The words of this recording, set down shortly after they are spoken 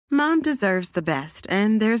Mom deserves the best,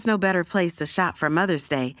 and there's no better place to shop for Mother's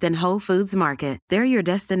Day than Whole Foods Market. They're your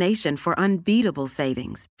destination for unbeatable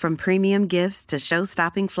savings, from premium gifts to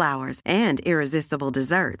show-stopping flowers and irresistible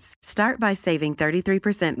desserts. Start by saving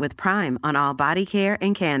 33% with Prime on all body care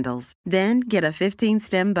and candles. Then get a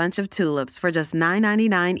 15-stem bunch of tulips for just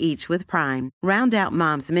 $9.99 each with Prime. Round out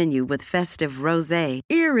Mom's menu with festive rosé,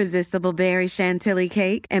 irresistible berry chantilly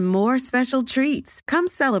cake, and more special treats. Come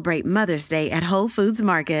celebrate Mother's Day at Whole Foods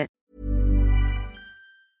Market.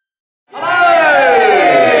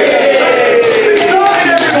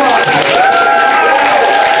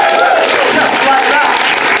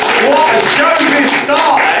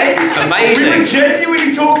 Amazing. We were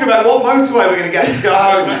genuinely talking about what motorway we're going to get to go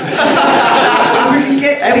home. If we can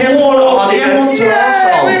get to the M1 to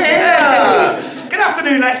arsehole. Yeah. Good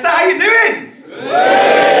afternoon, Leicester. How you doing?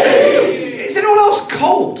 Isn't all else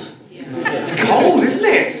cold? It's cold, isn't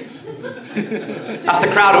it? That's the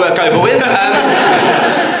crowd work over with.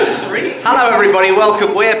 Hello everybody,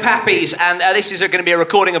 welcome. We're Pappies, and this is going to be a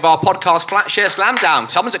recording of our podcast Flatshare Slamdown.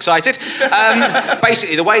 Someone's excited.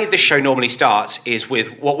 Basically, the way this show normally starts is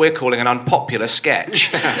with what we're calling an unpopular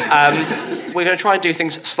sketch. We're going to try and do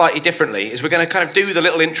things slightly differently. We're going to kind of do the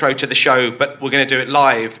little intro to the show, but we're going to do it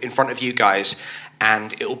live in front of you guys,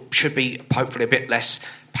 and it should be hopefully a bit less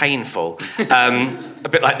painful. A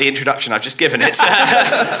bit like the introduction I've just given it.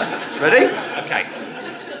 Ready? Okay.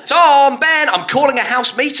 Tom, Ben, I'm calling a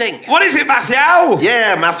house meeting. What is it, Matthew?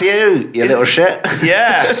 Yeah, Matthew, you little shit.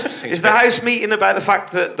 Yeah. Is the house meeting about the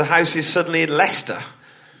fact that the house is suddenly in Leicester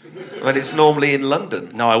when it's normally in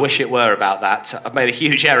London? No, I wish it were about that. I've made a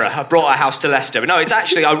huge error. I brought our house to Leicester. No, it's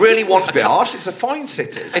actually, I really want... It's a bit harsh. It's a fine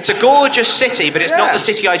city. It's a gorgeous city, but it's not the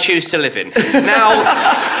city I choose to live in. Now...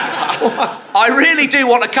 I really do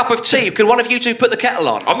want a cup of tea. Could one of you two put the kettle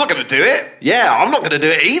on? I'm not going to do it. Yeah, I'm not going to do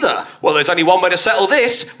it either. Well, there's only one way to settle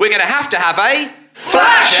this. We're going to have a...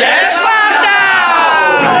 Flatshare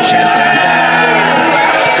Slamdown! Flatshare Slamdown!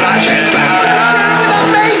 Flatshare Slamdown! Without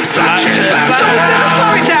me! Flatshare Slamdown!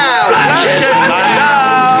 Slow it down! Flatshare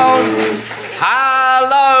Slamdown!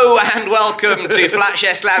 Hello and welcome to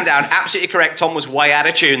Flatshare Slamdown. Absolutely correct. Tom was way out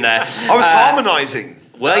of tune there. I was harmonising.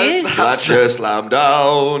 Were you? Flatshare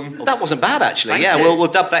Slamdown. That wasn't bad, actually. Thank you. We'll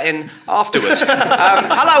dub that in afterwards.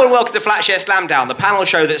 Hello and welcome to Flatshare Slamdown, the panel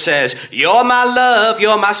show that says, you're my love,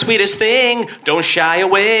 you're my sweetest thing. Don't shy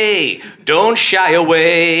away, don't shy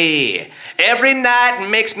away. Every night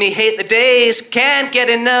makes me hate the days. Can't get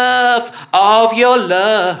enough of your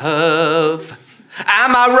love.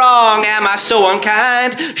 Am I wrong? Am I so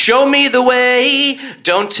unkind? Show me the way.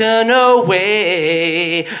 Don't turn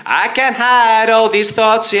away. I can't hide all these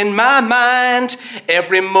thoughts in my mind.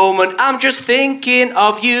 Every moment I'm just thinking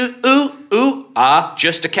of you. Ooh, ooh, ah,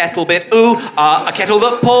 just a kettle bit. Ooh, ah, a kettle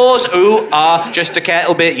that pours. Ooh, ah, just a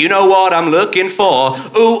kettle bit. You know what I'm looking for.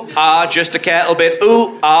 Ooh, ah, just a kettle bit.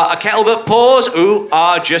 Ooh, ah, a kettle that pours. Ooh,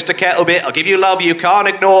 ah, just a kettle bit. I'll give you love you can't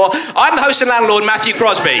ignore. I'm the host and landlord, Matthew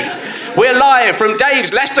Crosby. We're live from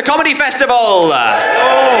Dave's Leicester Comedy Festival.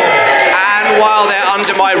 And while they're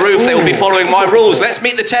under my roof, they will be following my rules. Let's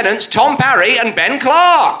meet the tenants, Tom Parry and Ben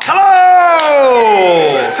Clark.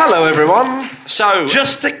 Hello! Hello, everyone. So...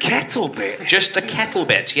 Just a kettle bit. Just a kettle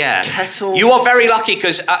bit, yeah. Kettle. You are very lucky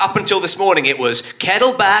because up until this morning it was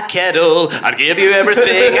kettle by kettle, I'd give you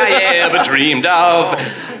everything I ever dreamed of.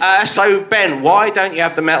 So, Ben, why don't you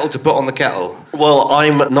have the metal to put on the kettle? Well,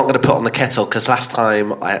 I'm not going to put on the kettle because last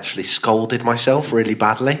time I actually scolded myself really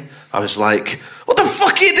badly. I was like, what the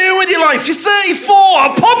fuck are you doing with your life? You're 34!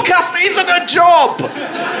 A podcast isn't a job!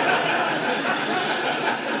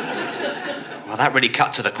 Well, that really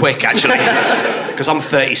cut to the quick, actually, because I'm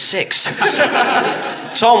 36.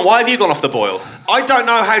 Tom, why have you gone off the boil? I don't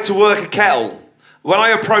know how to work a kettle. When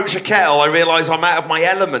I approach a kettle, I realise I'm out of my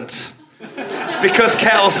element. Because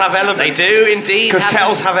kettles have elements. They do, indeed. Because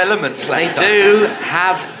kettles have elements, Lester. They do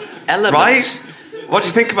have elements. Right? What do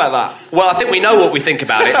you think about that? Well, I think we know what we think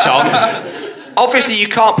about it, Tom. Obviously, you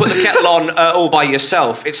can't put the kettle on all by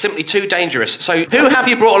yourself. It's simply too dangerous. So, who have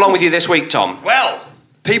you brought along with you this week, Tom? Well,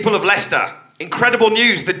 people of Leicester, incredible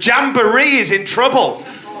news. The Jamboree is in trouble.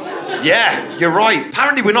 Yeah, you're right.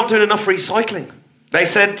 Apparently, we're not doing enough recycling. They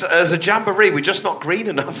said, as a Jamboree, we're just not green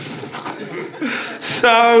enough.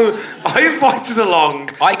 So, I invited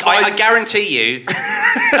along... I guarantee you,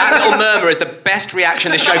 that little murmur is the best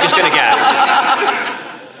reaction this joke is going to get.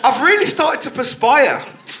 I've really started to perspire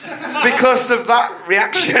because of that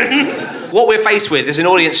reaction. What we're faced with is an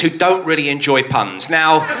audience who don't really enjoy puns.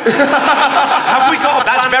 Now, have we got?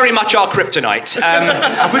 That's very much our kryptonite.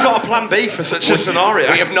 Have we got a plan B for such a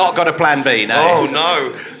scenario? We have not got a plan B. No. Oh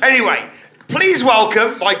no. Anyway, please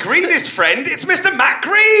welcome my greenest friend. It's Mr. Matt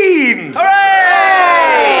Green.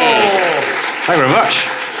 Thank you very much.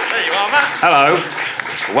 There you are, Matt. Hello.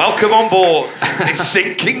 Welcome on board this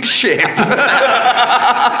sinking ship.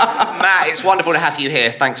 Matt, it's wonderful to have you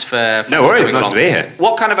here. Thanks for No worries, coming nice to along. be here.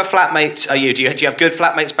 What kind of a flatmate are you? Do you have good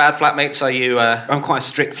flatmates, bad flatmates? Are you... I'm quite a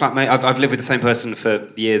strict flatmate. I've lived with the same person for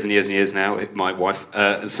years and years and years now, my wife.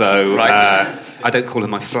 So I don't call her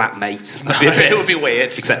my flatmate. it would be weird.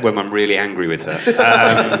 Except when I'm really angry with her.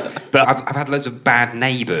 But I've had loads of bad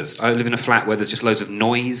neighbours. I live in a flat where there's just loads of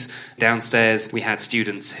noise downstairs. We had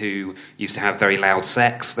students who used to have very loud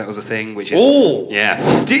sex. That was a thing, which is... Oh! Yeah.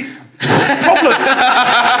 Problem.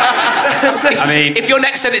 I mean... If your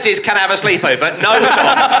next sentence is, can I have a sleepover? No,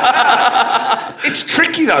 Tom. It's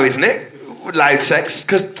tricky, though, isn't it? Loud sex.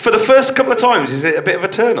 Because for the first couple of times, is it a bit of a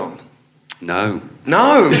turn-on? No.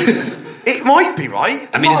 No. It might be, right?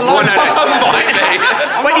 I mean, it's Well, one... no. Might be.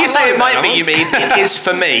 When you say it might be, you mean it is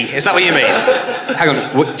for me. Is that what you mean? Hang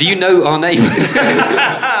on, do you know our neighbours?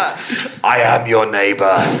 I am your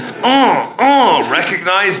neighbour.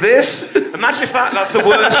 Recognise this? Imagine if that's the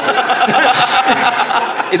worst.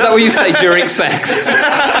 Is that what you say during sex?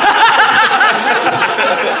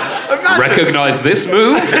 Recognise this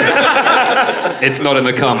move? It's not in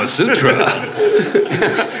the Kama Sutra.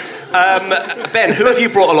 Ben, who have you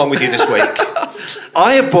brought along with you this week?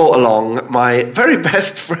 I have brought along my very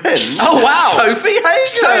best friend. Oh, wow. Sophie Hagen.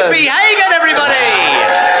 Sophie Hagen, everybody!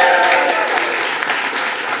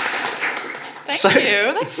 Thank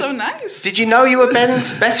you. That's so nice. Did you know you were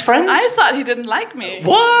Ben's best friend? I thought he didn't like me.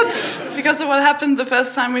 What? Because of what happened the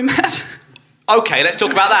first time we met. Okay, let's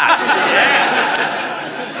talk about that.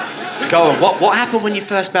 Go on, what happened when you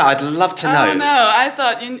first met? I'd love to know. Oh, no. I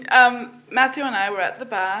thought Matthew and I were at the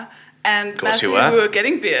bar, and course Matthew, you were. we were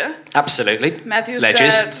getting beer. Absolutely. Matthew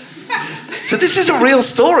Ledges. said... So this is a real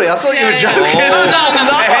story. I thought you were joking. No.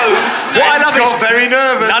 What I love Got is very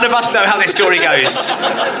nervous. none of us know how this story goes.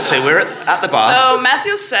 So we're at the bar. So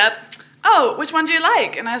Matthew said, oh, which one do you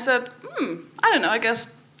like? And I said, I don't know, I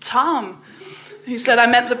guess Tom. He said, I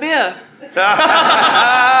meant the beer.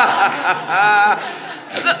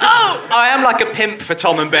 I said, oh! I am like a pimp for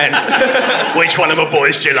Tom and Ben. Which one of my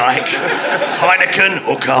boys do you like? Heineken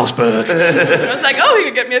or Carlsberg? I was like, oh, you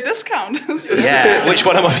could get me a discount. Yeah, which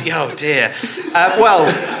one of my... Oh, dear. Well...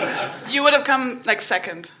 You would have come, like,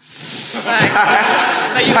 second.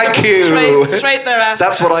 Like Thank you. Straight thereafter.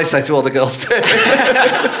 That's what I say to all the girls too.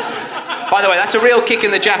 By the way, that's a real kick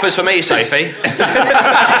in the jaffers for me, Sophie.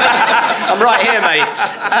 I'm right here,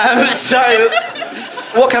 mate. So...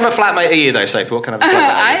 What kind of a flatmate are you, though, Sophie? What kind of a flatmate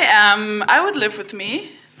are you? I would live with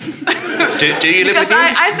me. Do you live Because with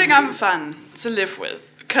you? I think I'm fun to live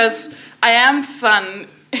with. Because I am fun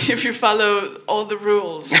if you follow all the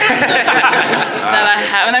rules that I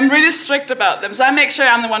have. And I'm really strict about them. So I make sure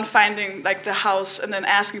I'm the one finding like the house and then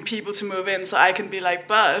asking people to move in so I can be like,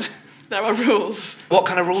 bud, there are rules. What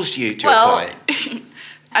kind of rules do you Well, apply?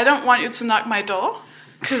 I don't want you to knock my door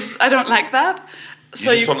because I don't like that.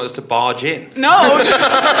 So you just want us to barge in. No.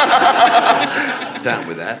 Down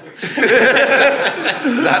with that.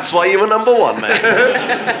 That's why you were number one, man.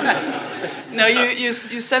 No, you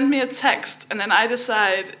send me a text and then I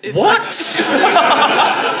decide if... What?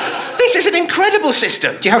 This is an incredible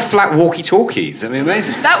system. Do you have flat walkie-talkies? I mean,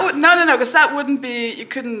 amazing. That would no, because that wouldn't be. You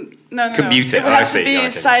couldn't. No. Commute it, It would I have see, to be okay.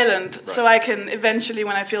 silent, so I can eventually,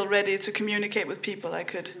 when I feel ready to communicate with people, I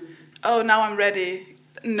could. Oh, now I'm ready.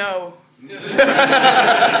 No. No.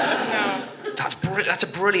 That's a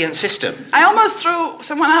brilliant system. I almost threw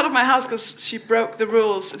someone out of my house because she broke the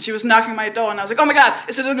rules and she was knocking my door, and I was like, "Oh my God,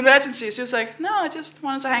 is it an emergency?" She was like, "No, I just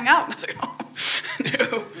wanted to hang out." And I was like, "Oh,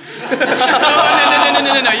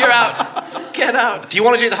 no, you're out. Get out." Do you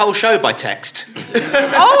want to do the whole show by text?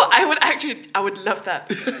 Oh, I would love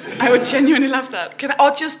that. I would genuinely love that.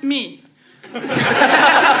 Or just me. Good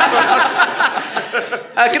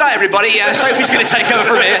night, everybody. Sophie's going to take over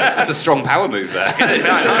from here. That's a strong power move there.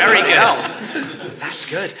 Very good. That's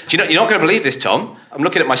good. Do you know, you're not going to believe this, Tom. I'm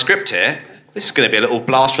looking at my script here. This is going to be a little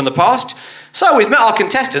blast from the past. So we've met our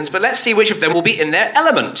contestants, but let's see which of them will be in their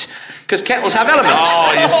element. Because kettles have elements.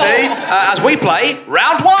 Oh, you see? As we play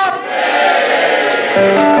round one.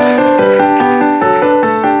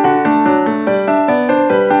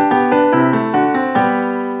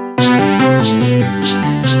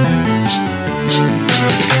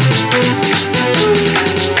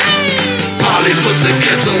 Polly put the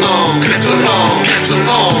kettle on, kettle on, kettle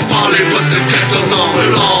on. Polly put the kettle on,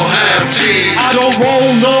 we'll all have tea. I don't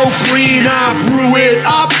roll no green, I brew it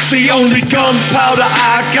up. The only gunpowder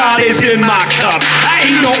I got is in my cup. I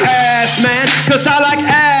ain't no ass. ass man, cause I like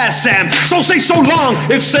ass, Sam. So say so long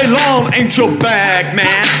if say long ain't your bag,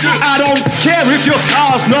 man. I don't care if your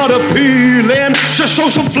car's not appealing. Just show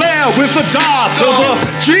some flair with the darts of the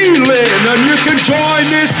G-Lin, and you can join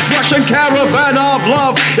this Russian caravan of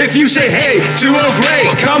love. If you say hey to Earl Grey,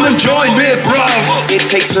 come and join me, bruv. It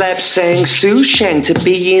takes Lapsang Souchang to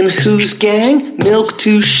be in whose gang? Milk,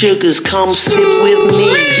 2 sugars, come sit with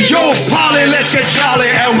me. Yo, Polly, let's get jolly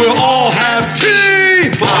and we'll all have tea.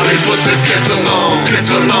 Polly, put the kettle on,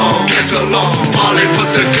 kettle on, kettle on. Polly, put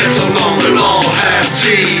the kettle on, we'll all have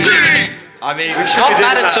tea. I mean, we should Not be doing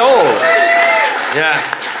bad that. at all.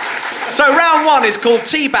 Yeah. So round 1 is called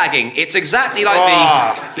teabagging. It's exactly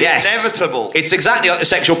like the inevitable. It's exactly like the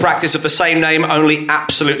sexual practice of the same name, only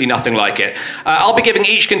absolutely nothing like it. I'll be giving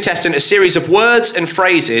each contestant a series of words and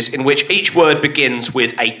phrases in which each word begins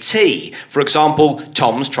with a T. For example,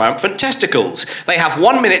 Tom's triumphant testicles. They have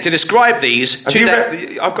 1 minute to describe these.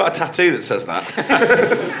 I've got a tattoo that says that.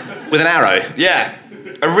 With an arrow. Yeah.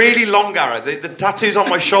 A really long arrow. The tattoo's on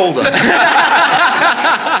my shoulder.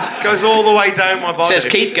 Goes all the way down my body. Says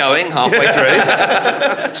keep going halfway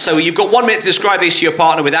through. So you've got 1 minute to describe these to your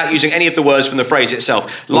partner without using any of the words from the phrase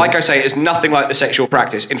itself. Like I say, it is nothing like the sexual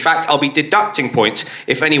practice. In fact, I'll be deducting points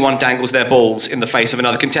if anyone dangles their balls in the face of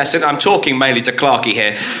another contestant. I'm talking mainly to Clarky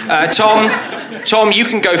here. Tom, you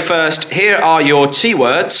can go first. Here are your T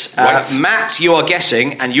words. Matt, you are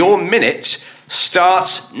guessing, and your minute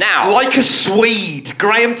starts now. Like a Swede.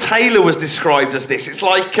 Graham Taylor was described as this. It's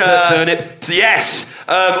like... turnip. Yes.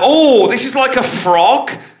 This is like a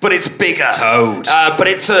frog, but it's bigger. Toad. But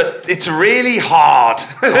it's really hard.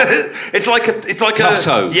 It's like Tough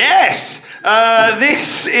toad. Yes.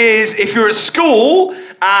 This is if you're at school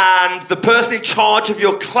and the person in charge of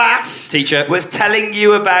your class Teacher. was telling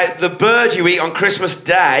you about the bird you eat on Christmas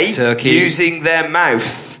Day Turkey. using their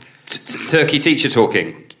mouth. Turkey teacher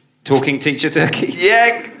talking. Talking teacher turkey.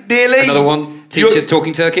 Yeah, nearly. Another one. Teacher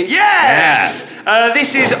talking turkey. Yes. Yeah.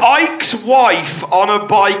 This is Ike's wife on a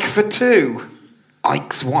bike for 2.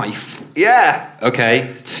 Ike's wife. Yeah.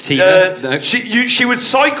 Okay. Tina. No. She would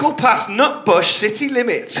cycle past Nutbush city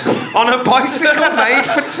limits on a bicycle made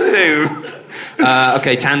for 2.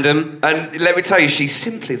 Okay, tandem. And let me tell you, she's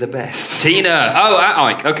simply the best. Tina. Oh,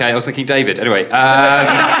 Ike. Okay, I was thinking David. Anyway.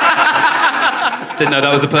 Didn't know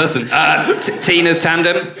that was a person. Tina's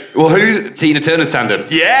tandem. Well, who's... Tina Turner's tandem.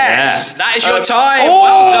 Yes. Yeah. That is your time.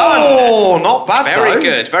 Well done. Oh, not bad. Very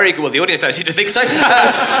good. Very good. Well, the audience don't seem to think so.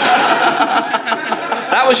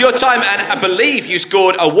 That was your time, and I believe you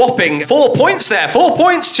scored a whopping 4 points there. 4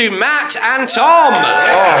 points to Matt and Tom.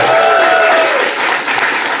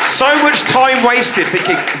 So much time wasted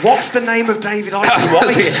thinking, what's the name of David Icke's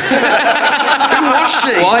wife? Who was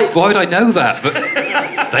she? Why would I know that? But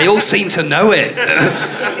they all seem to know it.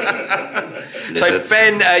 So,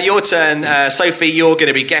 Ben, your turn. Sophie, you're going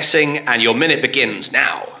to be guessing, and your minute begins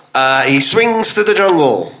now. He swings to the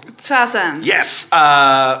jungle. Tarzan. Yes. Can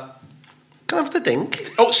I have the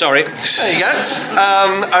dink? Oh, sorry. There you go.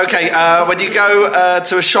 Okay, when you go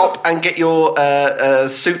to a shop and get your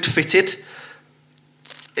suit fitted...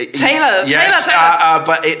 Taylor. Yes, Taylor.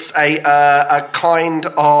 but it's a kind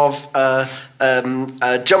of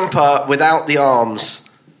a jumper without the arms.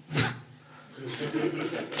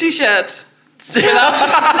 T-shirt.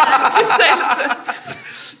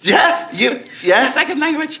 Yes, Second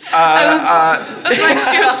language. That's my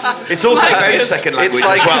excuse. It's also My Ben's excuse. second language it's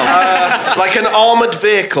like as well. like an armoured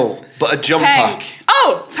vehicle, but a jumper. Tank.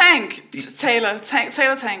 Oh, tank. Taylor tank.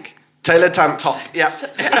 Taylor tank top. Yeah.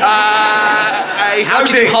 How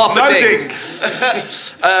do you do half a ding?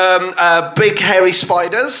 Big hairy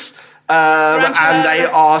spiders. And they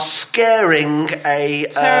are scaring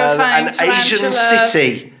Terrifying an Asian tarantula.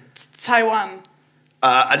 city. Taiwan.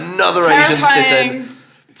 Another Asian city. Terrifying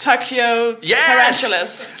Tokyo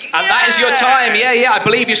tarantulas. And that is your time. Yeah. I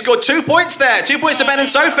believe you scored 2 points there. 2 points to Ben and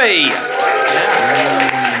Sophie.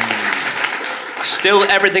 Still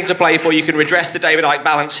everything to play for. You can redress the David Icke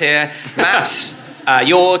balance here. Matt,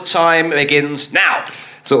 your time begins now.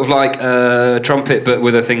 Sort of like a trumpet, but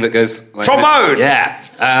with a thing that goes... like Trombone! Yeah.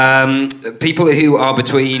 People who are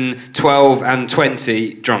between 12 and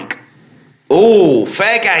 20 drunk. Oh,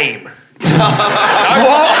 fair game.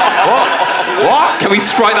 What? Can we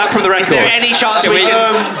strike that from the record? Is there any chance we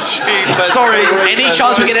can... Sorry. Any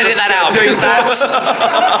chance we can edit that out? Because that's...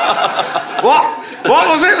 What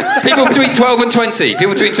was it? People between 12 and 20.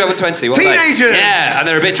 People between 12 and 20. What are they? Teenagers. Yeah, and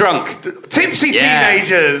they're a bit drunk. Tipsy Yeah.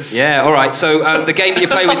 teenagers. Yeah, all right. So the game that you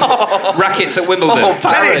play with rackets at Wimbledon. Oh,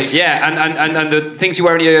 tennis. Yeah, and the things you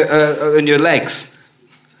wear on your legs.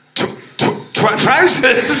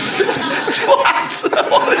 Trousers?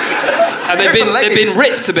 And they've been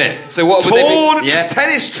ripped a bit. So what would they Torn be? Yeah.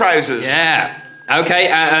 tennis trousers. Yeah. Okay,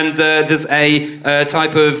 and there's a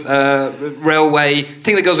type of railway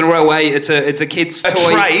thing that goes on a railway. It's a kid's A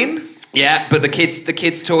toy. train. Yeah, but the kid's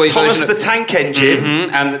toy. Thomas version the Tank Engine.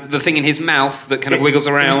 and the thing in his mouth that kind of wiggles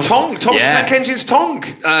around. His tongue. Thomas the Tank Engine's tongue.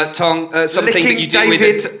 Something Licking that you do David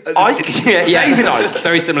with Ike? yeah, David Ike.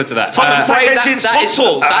 Very similar to that. Thomas the Tank Engine's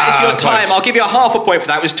tonsils. That is your time. close. I'll give you a half a point for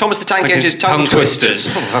that. It was Thomas the Tank Engine's tongue twisters.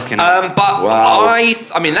 Fucking But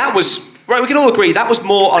I mean, that was... Right, we can all agree that was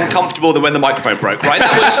more uncomfortable than when the microphone broke, right?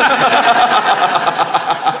 That was...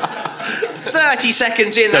 30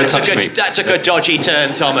 seconds in, that took a dodgy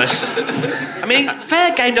turn, Thomas. I mean,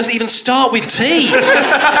 fair game doesn't even start with T.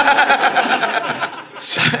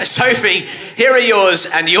 Sophie, here are yours,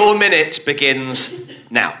 and your minute begins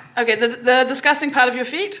now. Okay, the disgusting part of your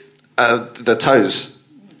feet. The toes.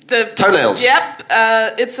 The Toenails. Yep.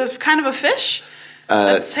 It's a kind of a fish.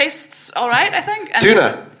 It tastes all right, I think. And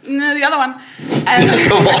Tuna. No, the other one. And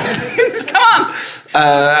Come on. Come on.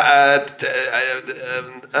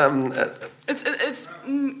 It's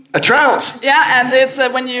a trout. yeah, and it's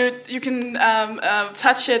when you can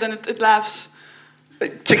touch it and it laughs.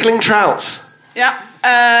 Tickling trouts. Yeah.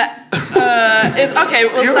 Okay,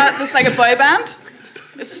 we'll start. It's like a boy band.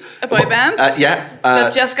 It's a boy band.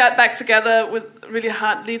 That just got back together with really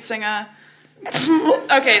hot lead singer.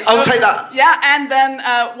 Okay, so, I'll take that. Yeah, and then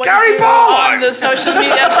what Gary you do Barlow! on the social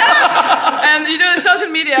media. Shut up! And you do the social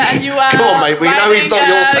media, and you are. Come on, mate. We know he's not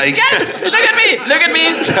your taste. Yes, look at me! Look at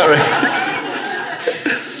me! Sorry.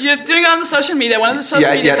 You're doing it on the social media. One of the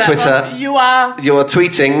social media Twitter. platforms. You're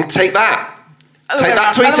tweeting. Take that. Take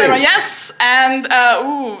that tweeting. Yes, and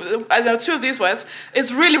I know two of these words.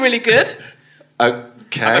 It's really, really good.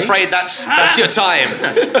 Okay. I'm afraid that's your time.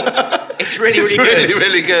 It's really, really good.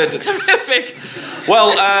 Really good. Terrific.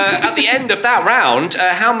 Well, at the end of that round,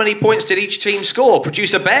 how many points did each team score?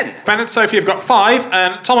 Producer Ben. Ben and Sophie have got 5,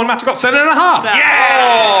 and Tom and Matt have got 7.5.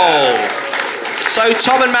 Oh! So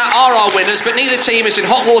Tom and Matt are our winners, but neither team is in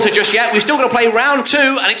hot water just yet. We've still got to play round 2,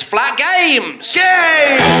 and it's flat games.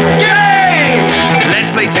 Games!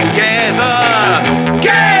 Let's play together.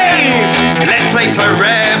 Games! Let's play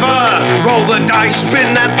forever. Roll the dice,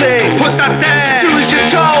 spin that thing. Put that there. Do as you're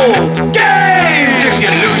told. Games! If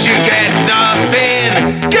you lose, you get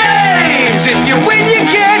nothing. Games! If you win, you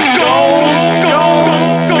get goals.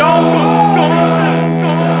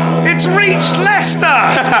 It's reached Leicester.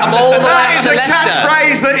 I'm all the way That is to a Leicester.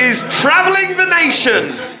 catchphrase that is travelling the nation.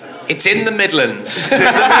 It's in the Midlands.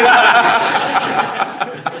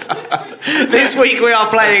 This week we are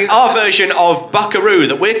playing our version of Buckaroo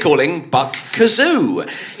that we're calling Buck Kazoo.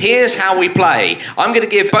 Here's how we play. I'm going to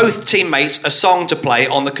give both teammates a song to play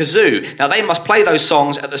on the kazoo. Now they must play those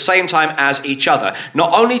songs at the same time as each other.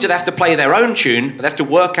 Not only do they have to play their own tune, but they have to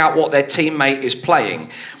work out what their teammate is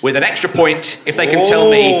playing, with an extra point if they can tell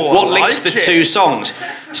me what links the two songs.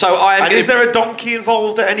 So Is there a donkey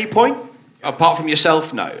involved at any point? Apart from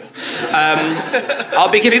yourself, no. I'll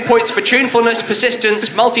be giving points for tunefulness, persistence,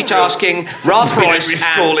 multitasking, raspy voice,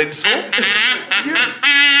 and...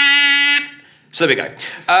 So there we go.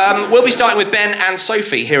 We'll be starting with Ben and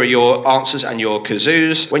Sophie. Here are your answers and your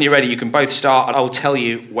kazoos. When you're ready, you can both start, and I'll tell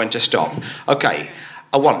you when to stop. Okay,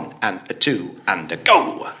 a 1 and a 2 and a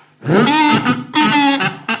go.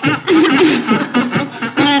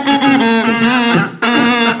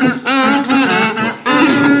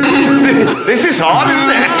 This is hard, isn't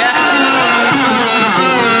it?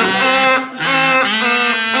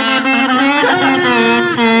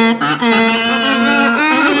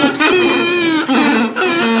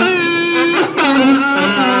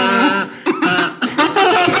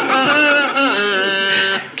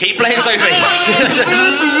 Keep playing, Sophie.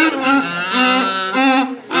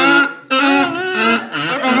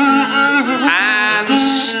 And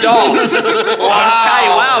stop. Okay,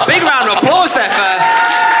 wow, big round of applause there for...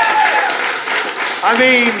 I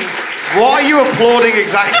mean, what are you applauding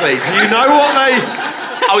exactly? Do you know what they...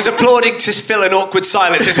 I was applauding to fill an awkward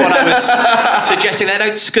silence is what I was suggesting there.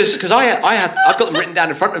 Because I've got them written down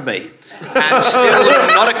in front of me. And still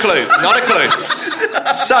not a clue.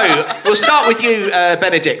 So, we'll start with you,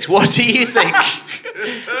 Benedict. What do you think?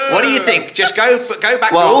 What do you think? Just go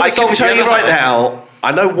back to all the I songs can tell you ever right heard. now,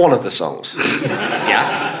 I know one of the songs.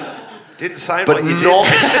 Yeah. Didn't sound But like you not...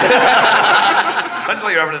 did. Sounds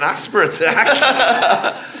like you're having an asthma attack.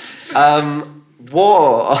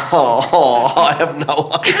 What? Oh, I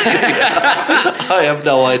have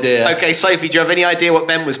no idea. Okay, Sophie, do you have any idea what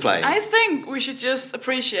Ben was playing? I think we should just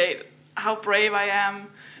appreciate how brave I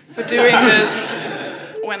am for doing this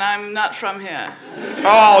when I'm not from here.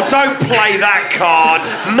 Oh, don't play that card.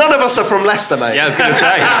 None of us are from Leicester, mate. Yeah, I was going to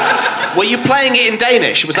say. Were you playing it in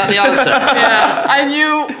Danish? Was that the answer? Yeah, I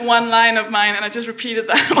knew one line of mine, and I just repeated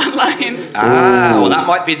that one line. Well, that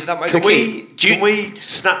might be the key. Can we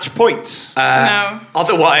snatch points? No.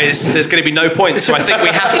 Otherwise, there's going to be no points. So I think we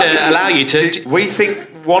have to allow you to. We think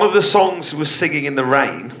one of the songs was Singing in the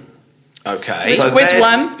Rain. Okay. Which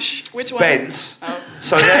one? Which one? Ben's. Oh.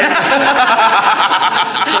 So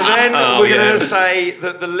then we're going to say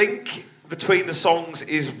that the link between the songs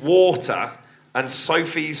is Water, and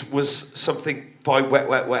Sophie's was something by Wet,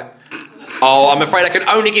 Wet, Wet. Oh, I'm afraid I can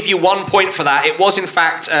only give you 1 point for that. It was, in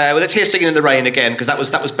fact, let's hear Singing in the Rain again, because that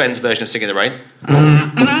was Ben's version of Singing in the Rain.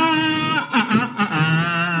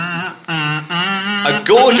 A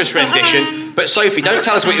gorgeous rendition. But Sophie, don't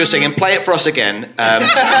tell us what you're singing. Play it for us again.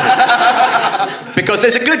 Because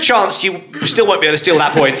there's a good chance you still won't be able to steal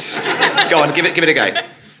that point. Go on, give it a go.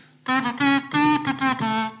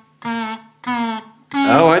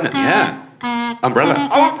 Oh, I know. Yeah. Umbrella.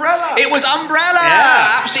 Oh, Umbrella! It was Umbrella!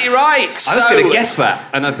 Yeah. Absolutely right. I was going to guess that,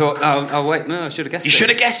 and I thought, oh wait, no, I should have guessed it. You should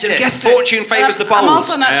have guessed it. Guessed it. Fortune favours the bold. I'm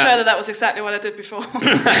also not sure that was exactly what I did before.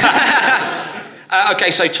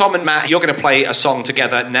 Okay, so Tom and Matt, you're going to play a song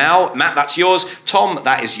together now. Matt, that's yours. Tom,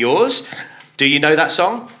 that is yours. Do you know that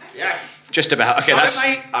song? Yeah. Just about. Okay, that's...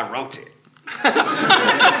 Mate, I wrote it.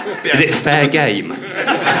 Is it Fair Game?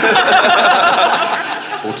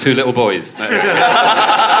 Or Two Little Boys?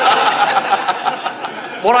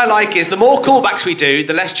 What I like is the more callbacks we do,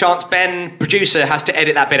 the less chance Ben, producer, has to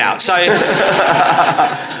edit that bit out. So,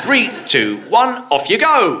 3, 2, 1, off you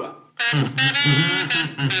go.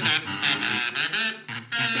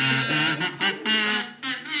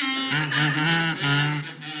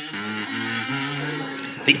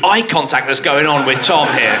 The eye contact that's going on with Tom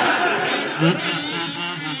here.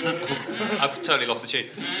 I've totally lost the tune.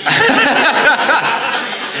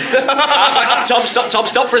 Tom,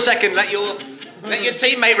 stop for a second. Let your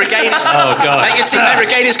teammate regain his God. Let your teammate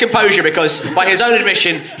regain his composure, because by his own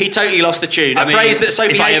admission, he totally lost the tune. A phrase that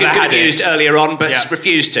Sophie Hagen could have used earlier on, but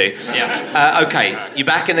refused to. Yeah. Okay, you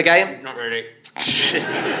back in the game? Not really.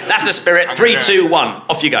 That's the spirit. 3, 2, 1,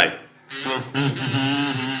 off you go.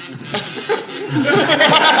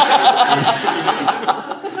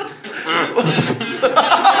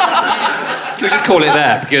 Can we just call it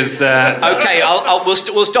there? Because okay,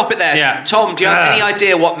 we'll stop it there. Yeah. Tom, do you have any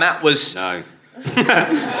idea what Matt was? No.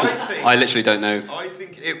 I literally don't know. I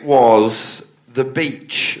think it was The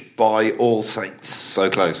Beach by All Saints. So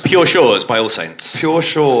close. Pure Shores by All Saints. Pure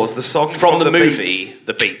Shores, the song from the movie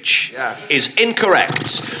The Beach, Yeah. is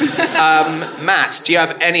incorrect. Matt, do you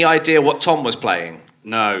have any idea what Tom was playing?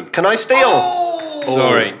 No. Can I steal?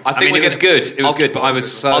 Sorry. I think it was good. It was good, but I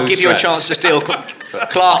was so I'll give you a stressed. chance to steal.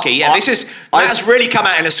 Clarky, yeah, Matt has really come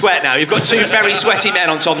out in a sweat now. You've got two very sweaty men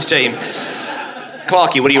on Tom's team.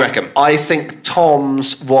 Clarky, what do you reckon? I think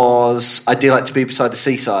Tom's was I Do Like to Be Beside the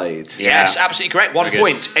Seaside. Yes, absolutely correct. 1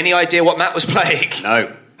 point. Any idea what Matt was playing? No.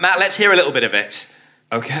 Matt, let's hear a little bit of it.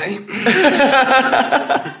 Okay.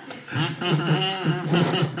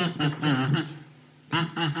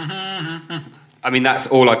 I mean, that's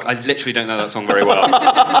all I literally don't know that song very well.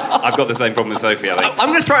 I've got the same problem as Sophie, I think. I'm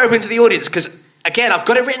going to throw it open to the audience because, again, I've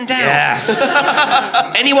got it written down. Yes.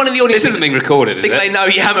 Anyone in the audience... This isn't being recorded, is think it? they know?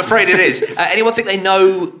 Yeah, I'm afraid it is. Anyone think they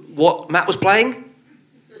know what Matt was playing?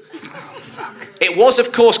 Oh, fuck. It was,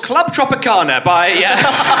 of course, Club Tropicana by...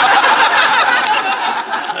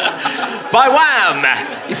 by Wham!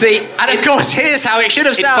 You see... And, of course, here's how it should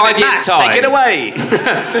have sounded. 5 years' Matt, time. take it away.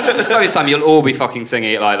 By this time, you'll all be fucking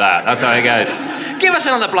singing it like that. That's how it goes. Give us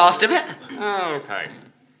another blast of it. Oh, okay.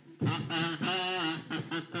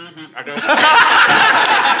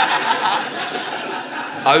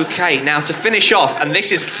 Okay, now to finish off, and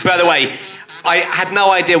this is, by the way, I had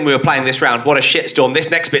no idea when we were playing this round what a shitstorm this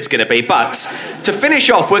next bit's going to be, but to finish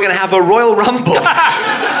off, we're going to have a Royal Rumble.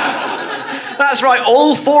 That's right,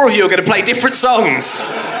 all 4 of you are going to play different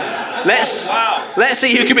songs. Let's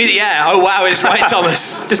see who can be the oh wow is right,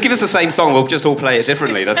 Thomas. Just give us the same song, we'll just all play it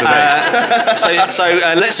differently, that's the thing. So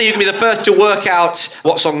let's see who can be the first to work out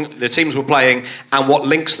what song the teams were playing and what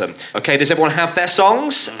links them. Okay, does everyone have their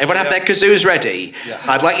songs? Everyone have their kazoos ready? Yeah.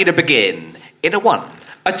 I'd like you to begin in a 1,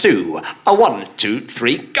 a 2, a 1, 2,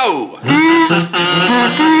 3, go!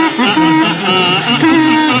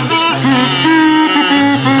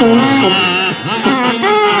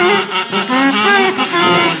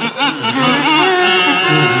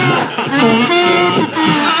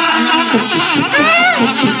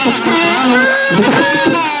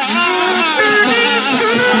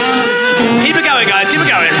 Keep it going, guys, keep it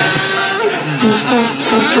going.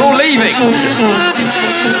 You're all leaving. leaving.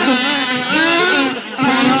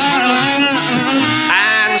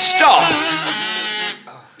 And stop.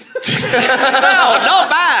 No, not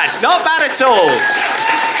bad. Not bad at all.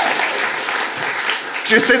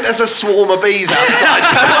 Do you think there's a swarm of bees outside?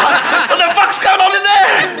 What the fuck's going on in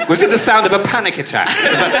there? Was it the sound of a panic attack?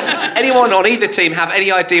 Anyone on either team have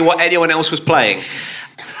any idea what anyone else was playing?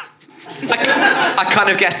 I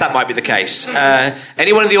kind of guessed that might be the case.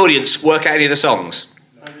 Anyone in the audience work out any of the songs?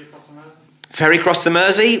 Ferry Cross the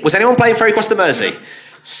Mersey? Was anyone playing Ferry Cross the Mersey?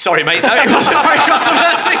 Sorry, mate. No, it wasn't Ferry Cross the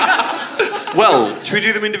Mersey. Well... Should we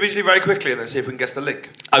do them individually very quickly and then see if we can guess the link?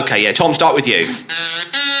 OK, yeah. Tom, start with you.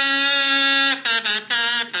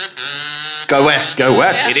 Go West. Go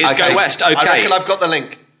West. It is Go West, OK. I reckon I've got the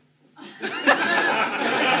link. Do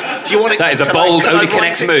you want to... That is a bold Only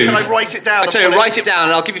Connect move. Can I write it down? I'll tell you, write it down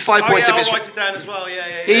and I'll give you 5 points if it's... I'll write it down as well,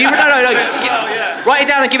 yeah. No. Write it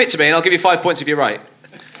down and give it to me and I'll give you 5 points if you're right.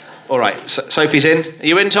 All right, Sophie's in. Are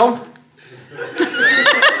you in, Tom?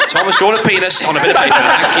 Tom has drawn a penis on a bit of paper.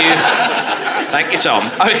 Thank you. Thank you, Tom.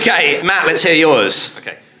 OK, Matt, let's hear yours.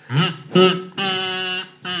 OK.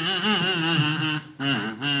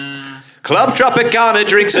 Club Tropicana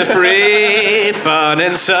drinks are free, fun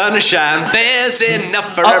and sunshine. There's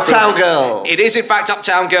enough for everyone. Uptown Girl. It is, in fact,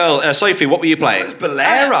 Uptown Girl. Sophie, what were you playing? It's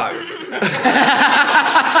Bolero.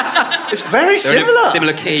 It's very similar.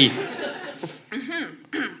 Similar key.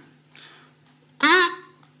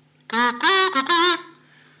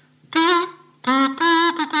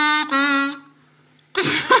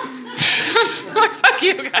 Fuck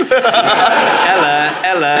you guys.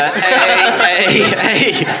 Ella, hey.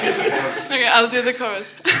 Okay, I'll do the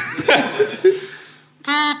chorus.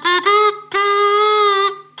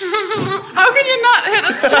 How can you not hit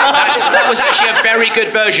a track? That was actually a very good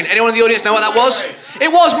version. Anyone in the audience know what that was?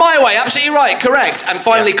 It was My Way, absolutely right, correct. And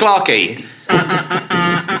finally, Clarky.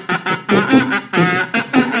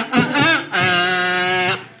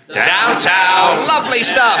 Downtown, lovely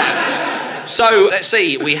stuff. So, let's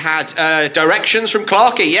see, we had Directions from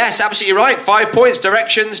Clarky. Yes, absolutely right. 5 points,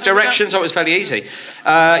 Directions. Oh, it was fairly easy.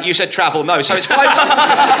 You said Travel, no. So it's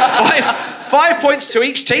 5 points to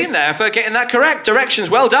each team there for getting that correct. Directions,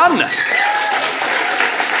 well done.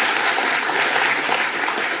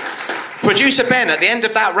 Producer Ben, at the end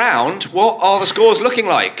of that round, what are the scores looking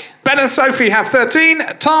like? Ben and Sophie have 13,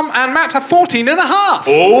 Tom and Matt have 14 and a half.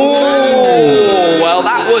 Oh, well,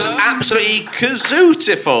 that was absolutely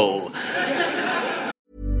kazootiful.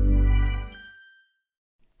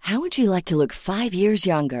 How would you like to look 5 years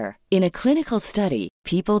younger? In a clinical study,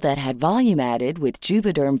 people that had volume added with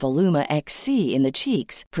Juvederm Voluma XC in the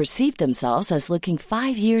cheeks perceived themselves as looking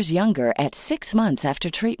 5 years younger at 6 months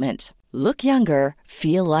after treatment. Look younger,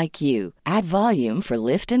 feel like you. Add volume for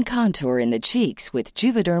lift and contour in the cheeks with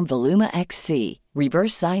Juvederm Voluma XC.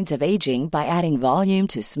 Reverse signs of aging by adding volume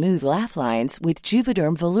to smooth laugh lines with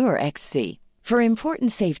Juvederm Volure XC. For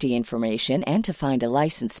important safety information and to find a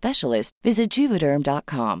licensed specialist, visit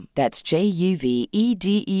Juvederm.com. That's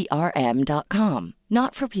JUVEDERM.com.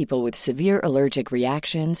 Not for people with severe allergic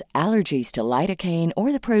reactions, allergies to lidocaine,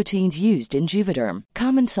 or the proteins used in Juvederm.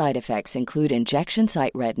 Common side effects include injection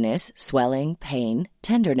site redness, swelling, pain,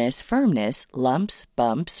 tenderness, firmness, lumps,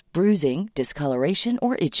 bumps, bruising, discoloration,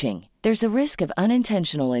 or itching. There's a risk of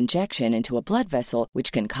unintentional injection into a blood vessel,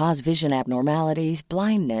 which can cause vision abnormalities,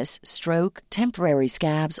 blindness, stroke, temporary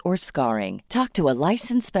scabs, or scarring. Talk to a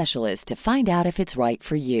licensed specialist to find out if it's right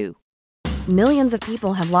for you. Millions of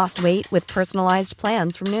people have lost weight with personalized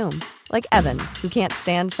plans from Noom. Like Evan, who can't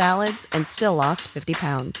stand salads and still lost 50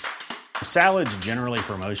 pounds. Salads generally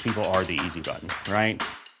for most people are the easy button, right?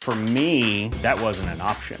 For me, that wasn't an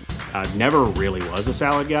option. I never really was a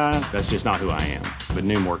salad guy. That's just not who I am. But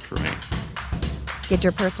Noom worked for me. Get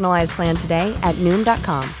your personalized plan today at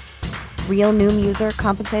Noom.com. Real Noom user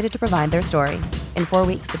compensated to provide their story. In 4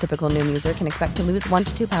 weeks, the typical Noom user can expect to lose 1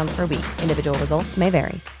 to 2 pounds per week. Individual results may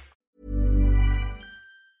vary.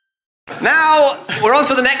 Now, we're on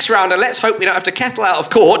to the next round, and let's hope we don't have to kettle out of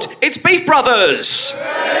court. It's Beef Brothers!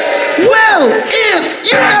 Well, if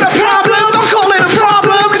you got a problem, don't call it a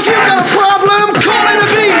problem. If you got a problem, call it a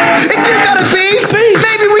beef. If you got a beef,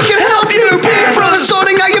 maybe we can help you. Beef Brothers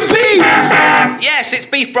sorting out your beef. Yes, it's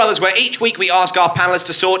Beef Brothers, where each week we ask our panellists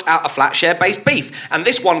to sort out a Flatshare-based beef. And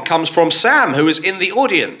this one comes from Sam, who is in the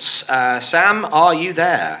audience. Sam, are you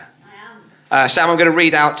there? I am. Sam, I'm going to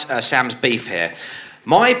read out Sam's beef here.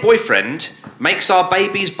 My boyfriend makes our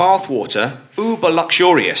baby's bathwater uber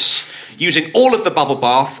luxurious, using all of the bubble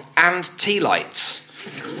bath and tea lights.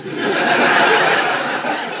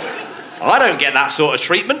 I don't get that sort of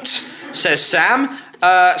treatment, says Sam.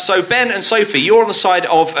 So Ben and Sophie, you're on the side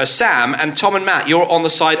of Sam, and Tom and Matt, you're on the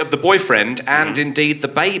side of the boyfriend and indeed the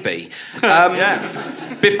baby.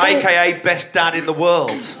 AKA best dad in the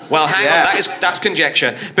world. Well, hang on, that's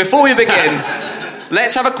conjecture. Before we begin,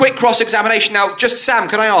 let's have a quick cross-examination. Now, just Sam,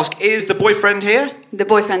 can I ask, is the boyfriend here? The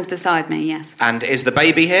boyfriend's beside me, yes. And is the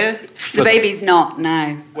baby here? The baby's not,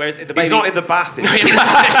 no. Where is the baby? He's not in the bath. No, in the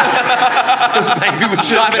bath. Maybe we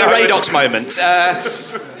should have a Radox moment.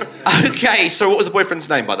 Okay, so what was the boyfriend's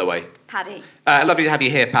name, by the way? Paddy. Lovely to have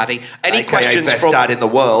you here, Paddy. Any AKA questions best from... dad in the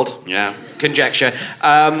world. Yeah. Conjecture.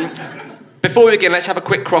 Before we begin, let's have a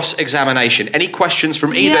quick cross-examination. Any questions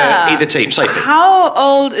from either team? Sophie. How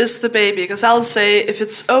old is the baby? Because I'll say if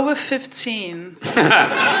it's over 15...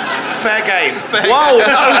 Fair game. Whoa,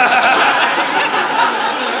 no.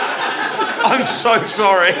 I'm so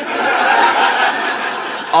sorry.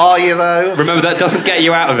 Are you, though? Remember, that doesn't get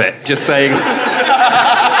you out of it. Just saying.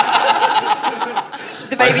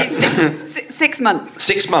 The baby's 6 months.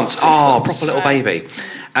 6 months. Oh, proper little baby.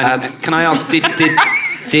 And can I ask, did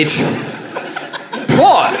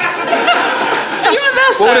what?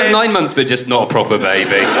 What would 9 months be just not a proper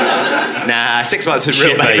baby? Nah, 6 months is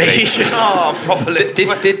Shit real baby. Oh, properly.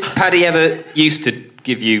 Did Paddy ever used to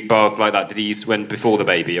give you baths like that? Did he used to before the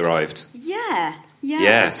baby arrived? Yeah.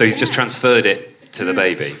 Yeah, so he's just transferred it to the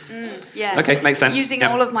baby. Yeah. Okay, makes sense. Using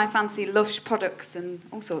Yeah. all of my fancy Lush products and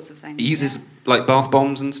all sorts of things. He uses like bath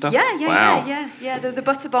bombs and stuff? Yeah. Wow. There was a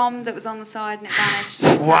butter bomb that was on the side and it vanished.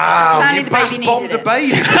 Wow, Apparently you the baby bath needed bombed a it.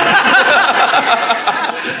 baby.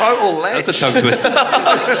 Total ledge. That's a tongue twister.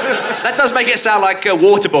 That does make it sound like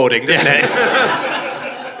waterboarding, doesn't it?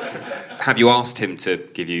 Have you asked him to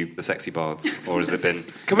give you the sexy baths, or has it been?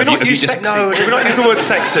 Can we not use sexy? No, can we not use the word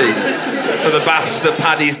sexy for the baths that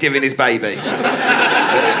Paddy's giving his baby?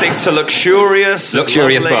 Let's stick to luxurious.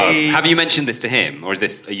 Luxurious lovely. baths. Have you mentioned this to him, or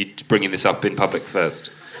are you bringing this up in public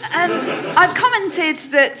first? I've commented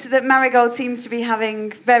that Marigold seems to be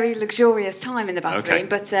having very luxurious time in the bathroom, Okay.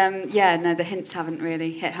 but the hints haven't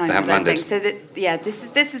really hit home. They haven't I don't landed. think. So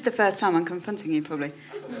this is the first time I'm confronting you, probably.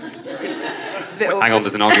 It's a bit awkward. Hang on,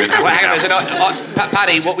 there's an argument happening. Well, hang on, now. there's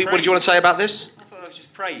Paddy, what did you want to say about this? I thought it was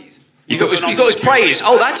just praise. You thought it was praise?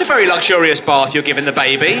 Oh, that's a very luxurious bath you're giving the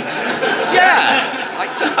baby. Yeah.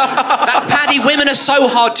 Paddy, women are so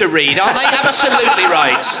hard to read, aren't they? Absolutely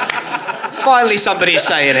right. Finally somebody's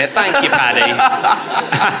saying it. Thank you, Paddy.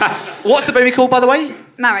 What's the baby called, by the way?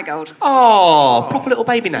 Marigold. Oh, proper little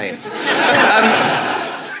baby name.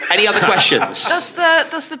 Any other questions? Does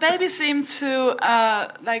the baby seem to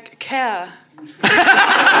care?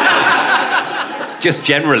 Just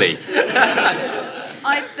generally.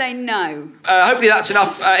 I'd say no. Hopefully that's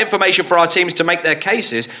enough information for our teams to make their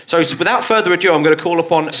cases. So without further ado, I'm going to call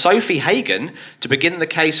upon Sophie Hagen to begin the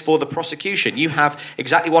case for the prosecution. You have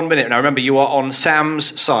exactly 1 minute. Now remember, you are on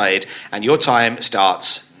Sam's side, and your time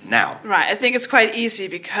starts now. Right, I think it's quite easy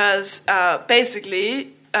because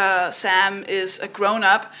basically Sam is a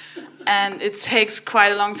grown-up and it takes quite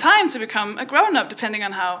a long time to become a grown-up depending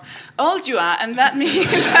on how old you are, and that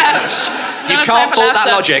means that... You can't fault that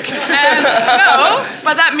logic. No,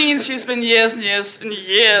 but that means she's been years and years and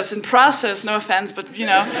years in process, no offense, but you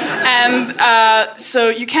know. And so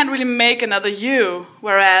you can't really make another you,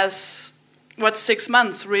 whereas... What's 6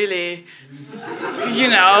 months, really? You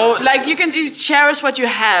know, like you can cherish what you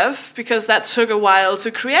have because that took a while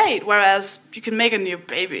to create, whereas you can make a new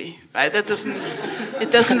baby, right? It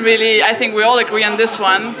doesn't really, I think we all agree on this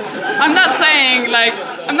one. I'm not saying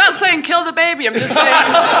kill the baby, I'm just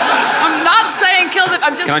saying kill the,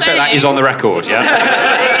 I'm just saying. Can I check that is on the record, yeah?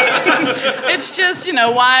 It's just, you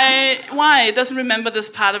know, why it doesn't remember this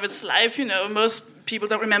part of its life, you know, most people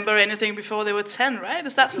don't remember anything before they were 10, right?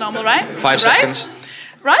 That's normal, right? 5 seconds.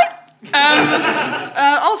 Right?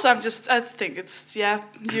 Also, I think it's,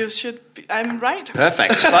 you should be, I'm right.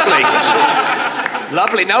 Perfect. Lovely.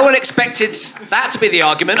 Lovely. No one expected that to be the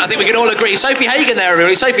argument. I think we can all agree. Sophie Hagen there,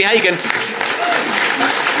 really. Sophie Hagen.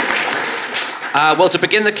 Well, to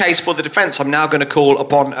begin the case for the defence, I'm now going to call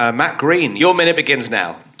upon Matt Green. Your minute begins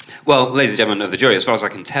now. Well, ladies and gentlemen of the jury, as far as I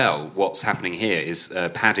can tell, what's happening here is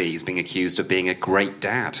Paddy is being accused of being a great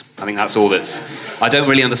dad. I think that's all that's... I don't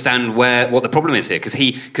really understand what the problem is here,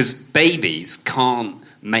 because babies can't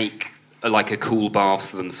make a cool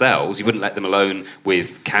bath for themselves. You wouldn't let them alone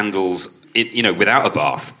with candles, without a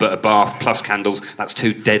bath, but a bath plus candles, that's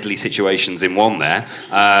 2 deadly situations in one there.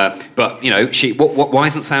 But, why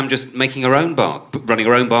isn't Sam just making her own bath, running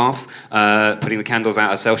her own bath, putting the candles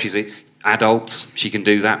out herself? She's adult, she can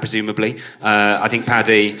do that, presumably. I think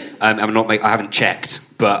Paddy, I haven't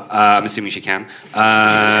checked, but I'm assuming she can.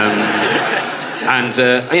 And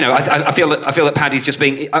I feel that Paddy's just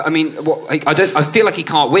being. I feel like he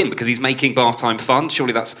can't win because he's making bath time fun.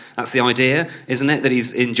 Surely that's the idea, isn't it? That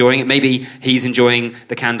he's enjoying it. Maybe he's enjoying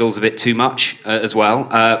the candles a bit too much as well.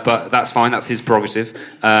 But that's fine. That's his prerogative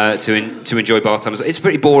to enjoy bath time. It's a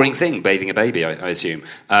pretty boring thing, bathing a baby, I assume.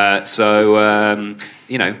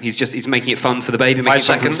 He's making it fun for the baby, making it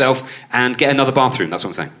fun for himself, and get another bathroom. That's what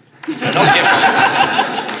I'm saying.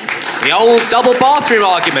 The old double bathroom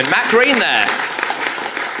argument. Matt Green there.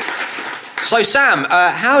 So, Sam,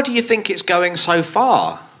 how do you think it's going so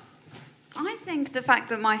far? I think the fact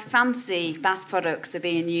that my fancy bath products are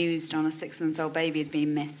being used on a 6-month-old baby is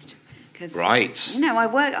being missed. Right. I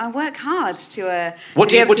work hard to. What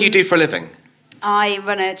do you do for a living? I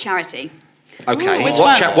run a charity. Okay. Ooh, which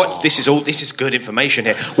one? This is good information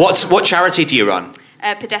here. What charity do you run?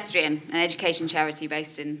 Pedestrian, an education charity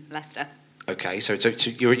based in Leicester. Okay, so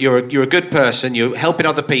you're a good person. You're helping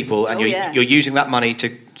other people, and you're using that money to.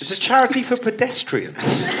 It's a charity for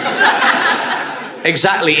pedestrians.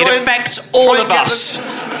 Exactly, it affects all of us.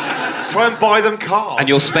 Try and buy them cars. And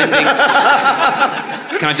you're spending.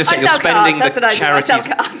 Can I just say you're spending the charities?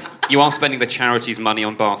 You are spending the charity's money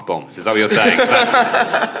on bath bombs. Is that what you're saying?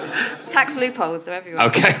 Tax loopholes, they're everywhere.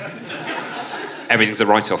 Okay. Everything's a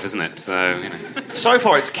write-off, isn't it? So, So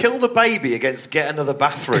far, it's kill the baby against get another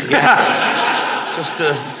bathroom. Yeah. Just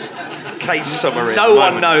a case summary. No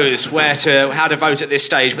one knows how to vote at this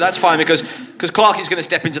stage, but that's fine because Clarkie's going to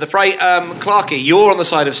step into the fray. Clarkie, you're on the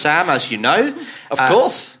side of Sam, as you know. Of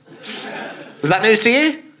course. Was that news to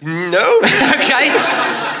you? No. Okay.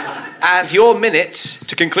 And your minute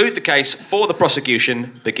to conclude the case for the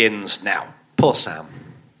prosecution begins now. Poor Sam.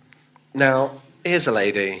 Now, here's a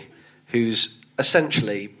lady who's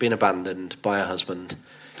essentially been abandoned by her husband.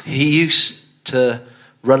 He used to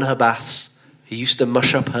run her baths. He used to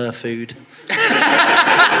mush up her food.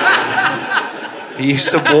 He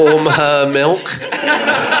used to warm her milk.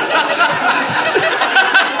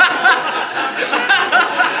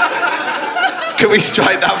 Can we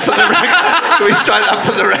strike that for the record? Can we strike that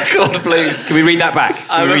for the record, please? Can we read that back?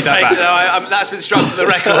 No, that's been struck for the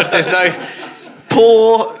record. There's no...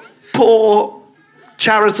 Poor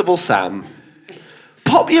charitable Sam.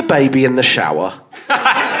 Pop your baby in the shower.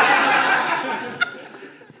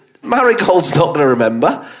 Marigold's not going to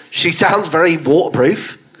remember. She sounds very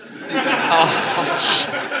waterproof.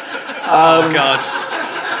 Oh, God.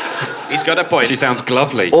 He's got a point. She sounds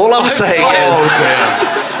glovely. All I'm saying is... Oh,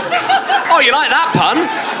 dear. Oh, you like that pun?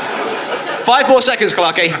 5 more seconds,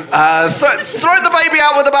 Clarkie. Throw the baby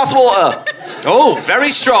out with the bathwater. Oh,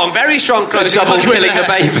 very strong closing. Double killing the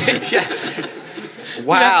baby. Yeah.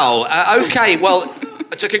 Wow. Okay, well,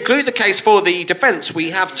 to conclude the case for the defence,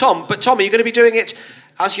 we have Tom. But, Tom, are you going to be doing it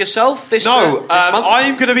as yourself this month?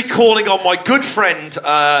 I'm going to be calling on my good friend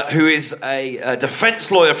who is a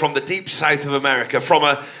defence lawyer from the deep south of America, from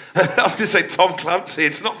a... I was going to say Tom Clancy.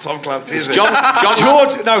 It's not Tom Clancy, is it?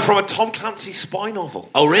 George. No, from a Tom Clancy spy novel.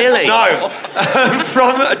 Oh, really? No,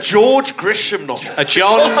 from a George Grisham novel. A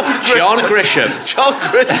John Grisham. John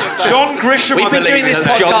Grisham. We've been doing this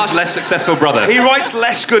podcast. John's less successful brother. He writes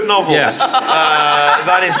less good novels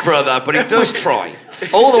than his brother, but he does try.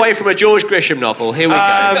 All the way from a George Grisham novel. Here we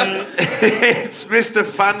go. It's Mr.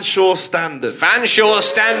 Fanshawe Standen. Fanshawe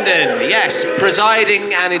Standen, yes,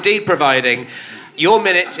 presiding and indeed providing. Your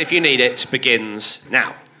minute, if you need it, begins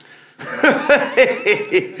now.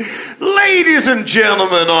 Ladies and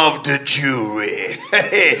gentlemen of the jury,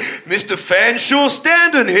 Mr. Fanshawe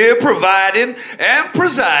Standen here providing and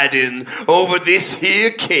presiding over this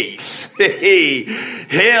here case.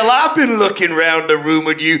 Hell, I've been looking round the room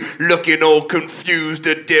at you, looking all confused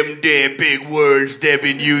at them there big words they've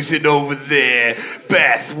been using over there.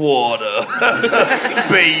 Bathwater.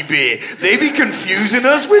 Baby, they be confusing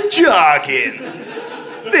us with jargon.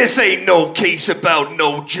 This ain't no case about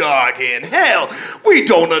no jargon. Hell, we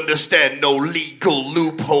don't understand no legal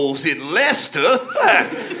loopholes in Leicester.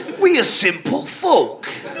 We are simple folk.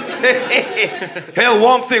 Hell,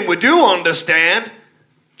 one thing we do understand,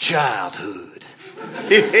 childhood.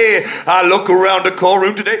 I look around the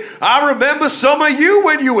courtroom today, I remember some of you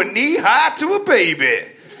when you were knee-high to a baby.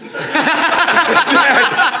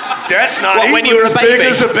 That's not even when you were as a baby? big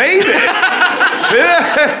as a baby.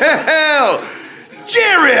 Hell,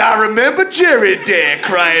 Jerry, I remember Jerry Dad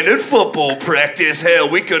crying at football practice. Hell,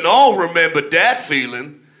 we can all remember that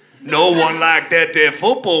feeling. No one liked that there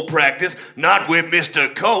football practice, not with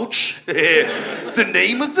Mr. Coach. The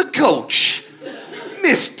name of the coach,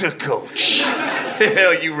 Mr. Coach.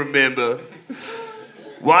 Hell, you remember.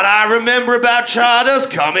 What I remember about Charters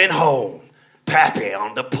coming home. Pappy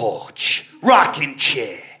on the porch, rocking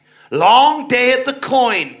chair, long day at the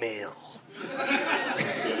coin mill.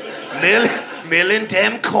 Milling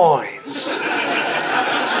them coins.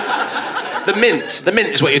 The mint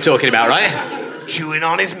is what you're talking about, right? Chewing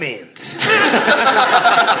on his mint.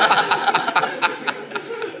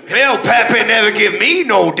 Hell, Pappy never give me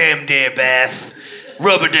no damn dare bath.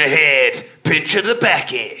 Rub of the head, pinch of the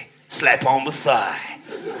backy, slap on the thigh.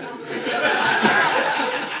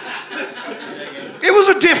 It was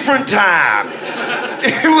a different time.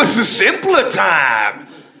 It was a simpler time.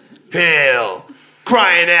 Hell,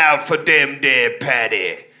 crying out for them there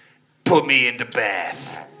Paddy. Put me in the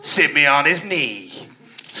bath. Sit me on his knee.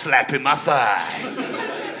 Slapping my thigh.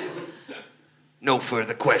 No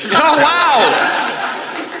further questions. Oh, wow!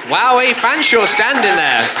 Wowie, Fanshawe standing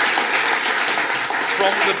there.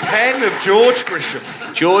 From the pen of George Grisham.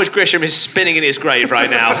 George Grisham is spinning in his grave right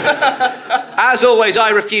now. As always, I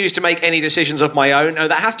refuse to make any decisions of my own. No,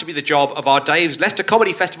 that has to be the job of our Dave's Leicester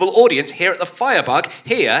Comedy Festival audience here at the Firebug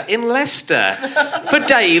here in Leicester. For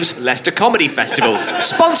Dave's Leicester Comedy Festival,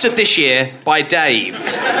 sponsored this year by Dave.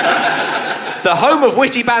 The home of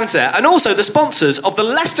witty banter, and also the sponsors of the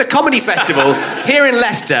Leicester Comedy Festival here in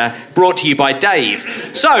Leicester, brought to you by Dave.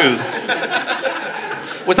 So,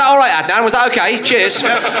 was that all right, Adnan? Was that okay? Cheers.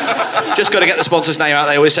 Just got to get the sponsor's name out.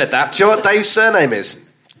 They always said that. Do you know what Dave's surname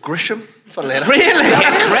is? Grisham? Funnily enough. Really?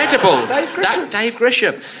 Incredible. Dave Grisham. Dave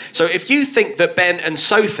Grisham. So if you think that Ben and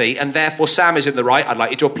Sophie, and therefore Sam, is in the right, I'd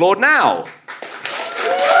like you to applaud now.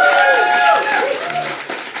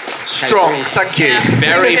 Strong, thank you.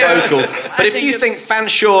 Very vocal. But if you think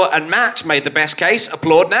Fanshawe and Matt made the best case,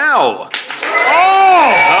 applaud now.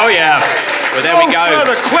 Oh! Oh, yeah. Well, there we go. No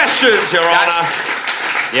further questions, Your Honour.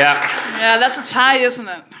 Yeah. Yeah, that's a tie, isn't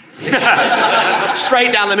it?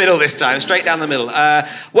 Straight down the middle this time, straight down the middle.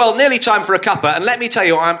 Well, nearly time for a cuppa, and let me tell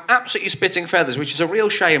you, I'm absolutely spitting feathers, which is a real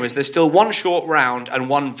shame, as there's still one short round and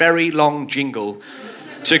one very long jingle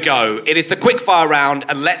to go. It is the quickfire round,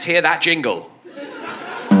 and let's hear that jingle.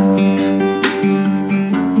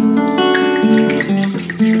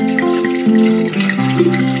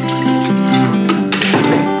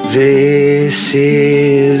 This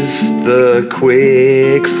is the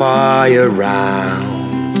quick fire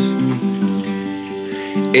round.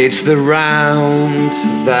 It's the round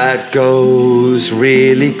that goes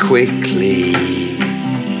really quickly.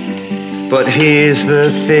 But here's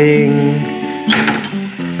the thing,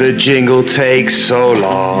 the jingle takes so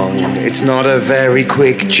long. It's not a very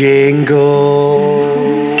quick jingle.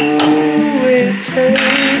 It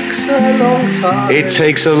takes a long time. It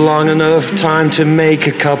takes a long enough time to make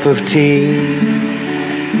a cup of tea.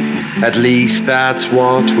 At least that's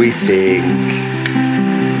what we think.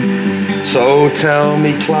 So tell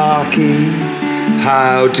me, Clarky,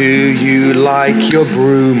 how do you like your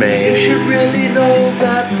brewmate? You should really know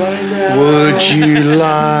that by now. Would you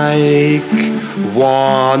like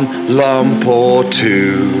one lump or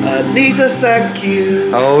two? Neither, thank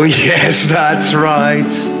you. Oh yes, that's right.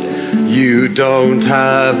 You don't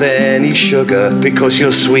have any sugar because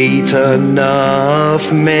you're sweet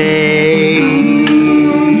enough, mate.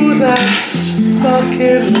 Ooh, that's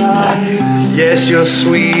fucking right. Yes, you're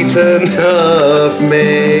sweet enough,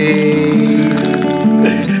 mate.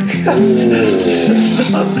 That's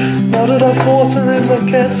not enough water in the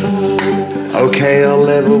kettle. Okay, I'll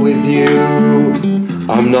level with you.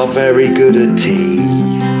 I'm not very good at tea.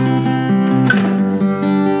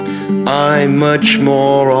 I'm much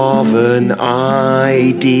more of an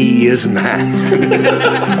ideas man.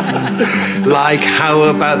 Like, how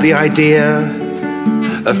about the idea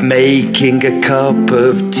of making a cup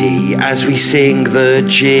of tea as we sing the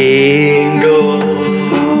jingle?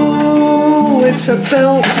 Oh, it's a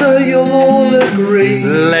belter, you'll all agree.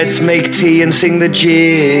 Let's make tea and sing the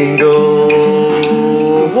jingle.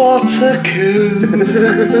 What a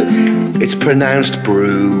coup. It's pronounced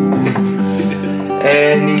brew.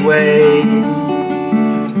 Anyway,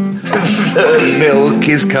 the milk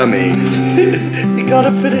is coming. You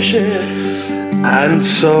gotta finish it. And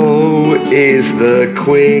so is the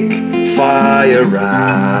quick fire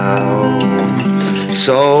round.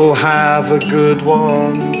 So have a good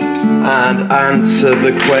one and answer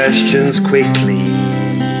the questions quickly.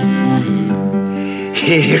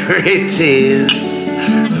 Here it is.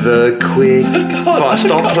 The quick fire.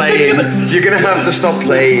 Stop playing. You're gonna have to stop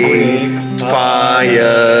playing.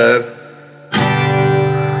 Fire.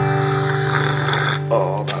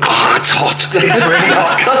 Oh, it's hot. It's really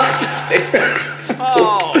hot.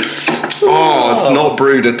 Oh, it's not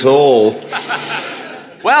brewed at all.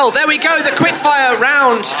 Well, there we go, the quickfire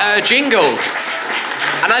round jingle.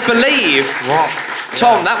 And I believe,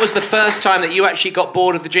 Tom, that was the first time that you actually got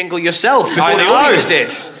bored of the jingle yourself before the audience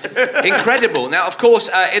did. Incredible. Now, of course,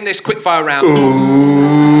 in this quickfire round...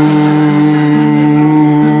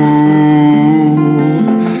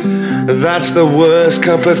 That's the worst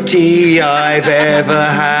cup of tea I've ever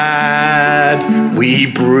had. We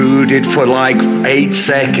brewed it for like 8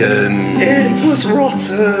 seconds. It was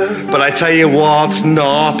rotten. But I tell you what's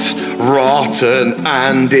not rotten,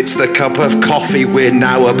 and it's the cup of coffee we're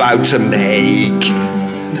now about to make.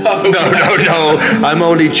 No, I'm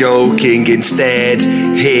only joking. Instead,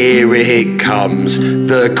 here it comes,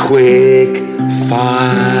 the quick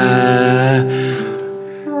fire.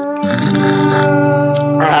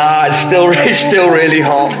 It's still really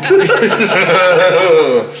hot.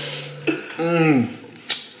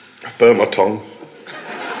 I burned my tongue.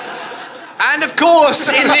 And of course,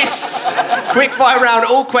 in this quickfire round,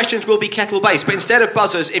 all questions will be kettle-based. But instead of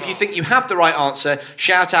buzzers, if you think you have the right answer,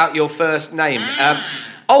 shout out your first name.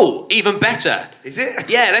 Even better. Is it?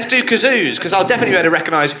 Yeah, let's do kazoos, because I'll definitely be able to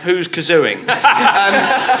recognise who's kazooing.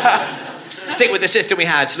 Stick with the system we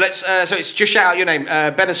had. So so it's just shout out your name.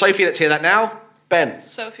 Ben and Sophie, let's hear that now. Ben.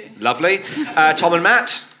 Sophie. Lovely. Tom and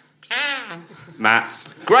Matt.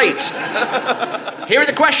 Matt. Great. Here are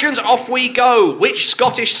the questions. Off we go. Which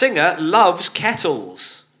Scottish singer loves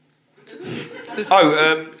kettles?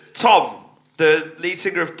 Tom, the lead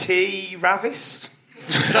singer of T. Ravis.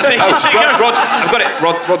 I've got it.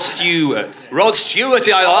 Rod Stewart. Rod Stewart.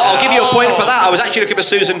 I'll give you a point for that. I was actually looking for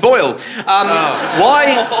Susan Boyle.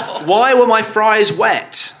 Why were my fries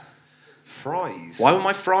wet? Fries? Why were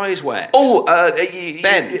my fries wet?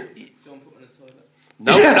 Ben.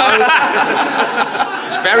 No.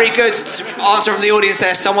 It's very good answer from the audience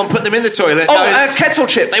there. Someone put them in the toilet. Kettle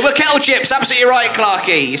chips. They were kettle chips. Absolutely right,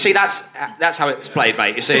 Clarky. You see, that's how it's played,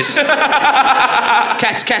 mate. You see, it's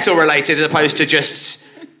kettle related as opposed to just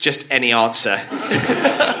any answer.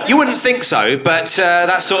 You wouldn't think so, but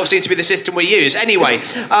that sort of seems to be the system we use. Anyway,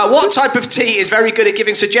 what type of tea is very good at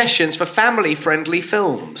giving suggestions for family-friendly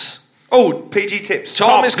films? PG Tips.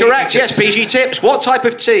 Tom is correct. Yes, PG Tips. What type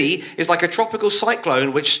of tea is like a tropical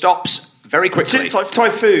cyclone which stops very quickly?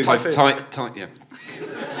 Typhoon. Yeah.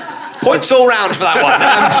 Points all round for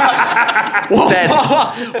that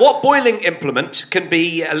one. What boiling implement can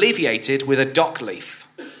be alleviated with a dock leaf?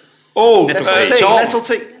 Nettle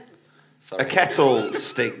tea. A kettle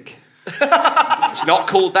stink. It's not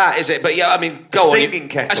called that, is it? But yeah, I mean, go on.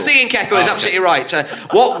 Kettle. A stinging kettle is absolutely right.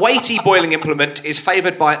 What weighty boiling implement is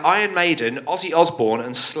favoured by Iron Maiden, Ozzy Osbourne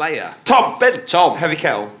and Slayer? Tom. Heavy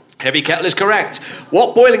kettle. Heavy kettle is correct.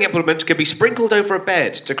 What boiling implement can be sprinkled over a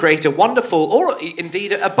bed to create a wonderful, or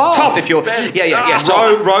indeed a bath? Tom. If you're, yeah.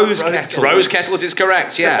 Rose kettle. Rose kettles is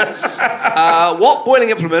correct. Yeah. What boiling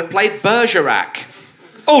implement played Bergerac?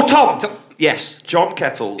 Tom. Yes. John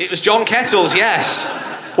Kettles. It was John Kettles. Yes.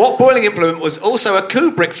 What boiling implement was also a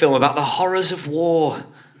Kubrick film about the horrors of war?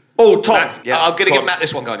 Tom. I'm going to give Matt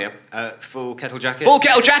this one. Go on, yeah. Full kettle jacket. Full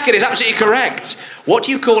kettle jacket is absolutely correct. What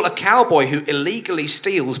do you call a cowboy who illegally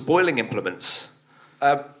steals boiling implements?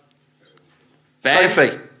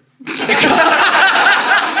 Sophie.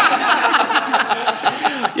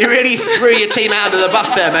 You really threw your team out under the bus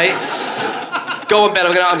there, mate. Go on, Ben.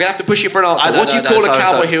 I'm going to have to push you for an answer. What do you call a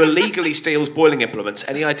cowboy who illegally steals boiling implements?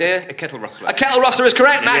 Any idea? A kettle rustler. A kettle rustler is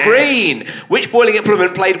correct. Matt Green. Which boiling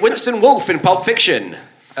implement played Winston Wolfe in Pulp Fiction?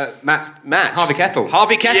 Matt. Harvey Kettle.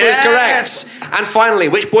 Harvey Kettle is correct. And finally,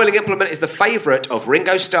 which boiling implement is the favourite of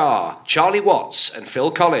Ringo Starr, Charlie Watts and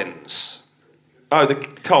Phil Collins?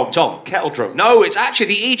 Tom. Kettle drum. No, it's actually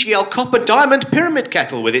the EGL Copper Diamond Pyramid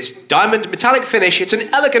Kettle with its diamond metallic finish. It's an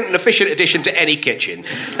elegant and efficient addition to any kitchen.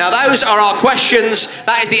 Now, those are our questions.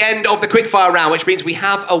 That is the end of the quickfire round, which means we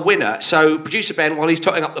have a winner. So, Producer Ben, while he's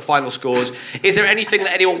totting up the final scores, is there anything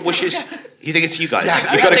that anyone wishes... You think it's you guys?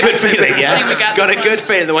 Yeah, You've got a good feeling, yeah? I think we got a good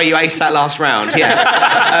feeling the way you aced that last round,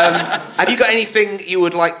 yeah. Have you got anything you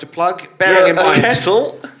would like to plug? Bearing in mind...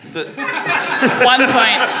 kettle. 1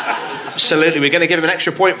 point. Absolutely, we're going to give him an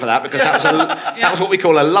extra point for that because that was what we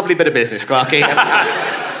call a lovely bit of business, Clarky.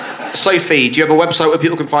 Sophie, do you have a website where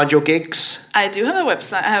people can find your gigs? I do have a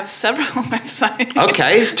website. I have several websites.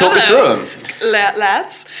 Okay, talk us through them.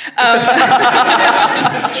 Lads. I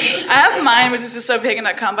have mine, which is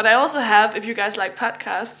sophiehagen.com, but I also have, if you guys like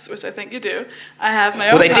podcasts, which I think you do, I have my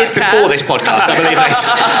own podcast. Well, they did before this podcast, I believe they.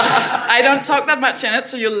 I don't talk that much in it,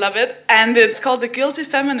 so you'll love it. And it's called The Guilty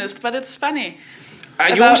Feminist, but it's funny.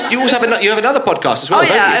 And you also have another podcast as well, don't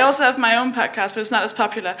you? I also have my own podcast, but it's not as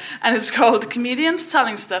popular. And it's called Comedians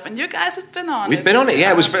Telling Stuff. And you guys have been on it. We've been on it,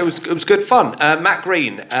 yeah. It was good fun. Matt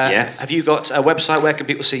Green, yes. Have you got a website? Where can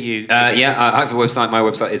people see you? I have a website. My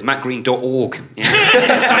website is mattgreen.org. Yeah.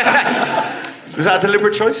 Was that a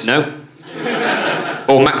deliberate choice? No.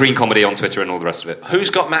 Or Matt Green Comedy on Twitter and all the rest of it. Who's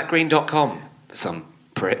got mattgreen.com? Some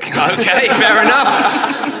prick. Okay, fair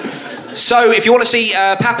enough. So, if you want to see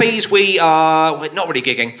Pappy's, we're not really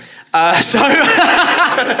gigging.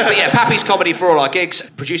 But yeah, Pappy's Comedy for all our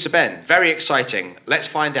gigs. Producer Ben, very exciting. Let's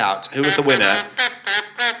find out who was the winner.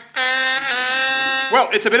 Well,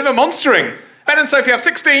 it's a bit of a monstering. Ben and Sophie have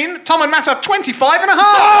 16, Tom and Matt have 25 and a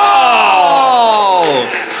half. Oh!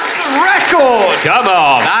 It's a record! Come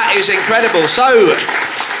on. That is incredible. So,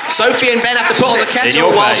 Sophie and Ben have to put on the kettle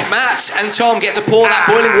whilst Matt and Tom get to pour that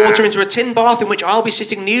boiling water into a tin bath in which I'll be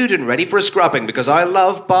sitting nude and ready for a scrubbing because I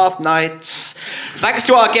love bath nights. Thanks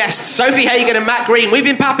to our guests, Sophie Hagen and Matt Green. We've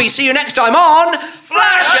been Pappy. See you next time on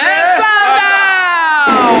Flatshare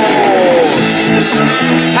Slamdown!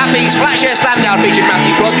 Pappy's Flatshare Slamdown featured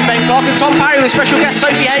Matthew Crosby, Ben Clark and Tom Parry with special guests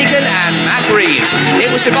Sophie Hagen and Matt Green. It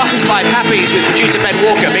was devised by Pappy's with producer Ben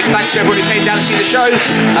Walker. Big thanks to everyone who came down to see the show.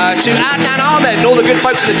 To Adnan Ahmed and all the good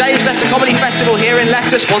folks at the Dave's Leicester Comedy Festival here in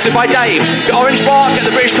Leicester, sponsored by Dave. To Orange Bark at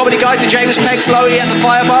the British Comedy Guide, to James Peggs Lowy at the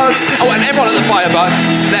Firebug. Oh, and everyone at the Firebug.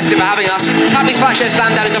 Leicester for having us. Pappy's Flatshare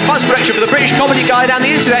Slamdown is a buzz production for the British Comedy Guide and the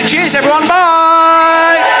internet. Cheers, everyone.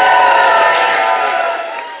 Bye!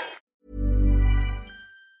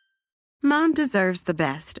 Mom deserves the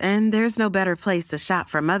best, and there's no better place to shop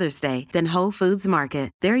for Mother's Day than Whole Foods Market.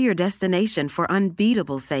 They're your destination for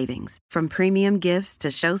unbeatable savings, from premium gifts to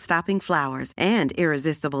show-stopping flowers and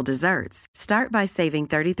irresistible desserts. Start by saving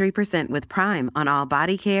 33% with Prime on all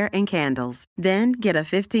body care and candles. Then get a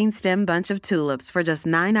 15-stem bunch of tulips for just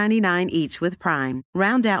 $9.99 each with Prime.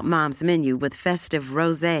 Round out Mom's menu with festive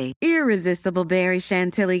rosé, irresistible berry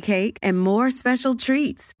chantilly cake, and more special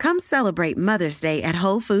treats. Come celebrate Mother's Day at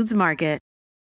Whole Foods Market.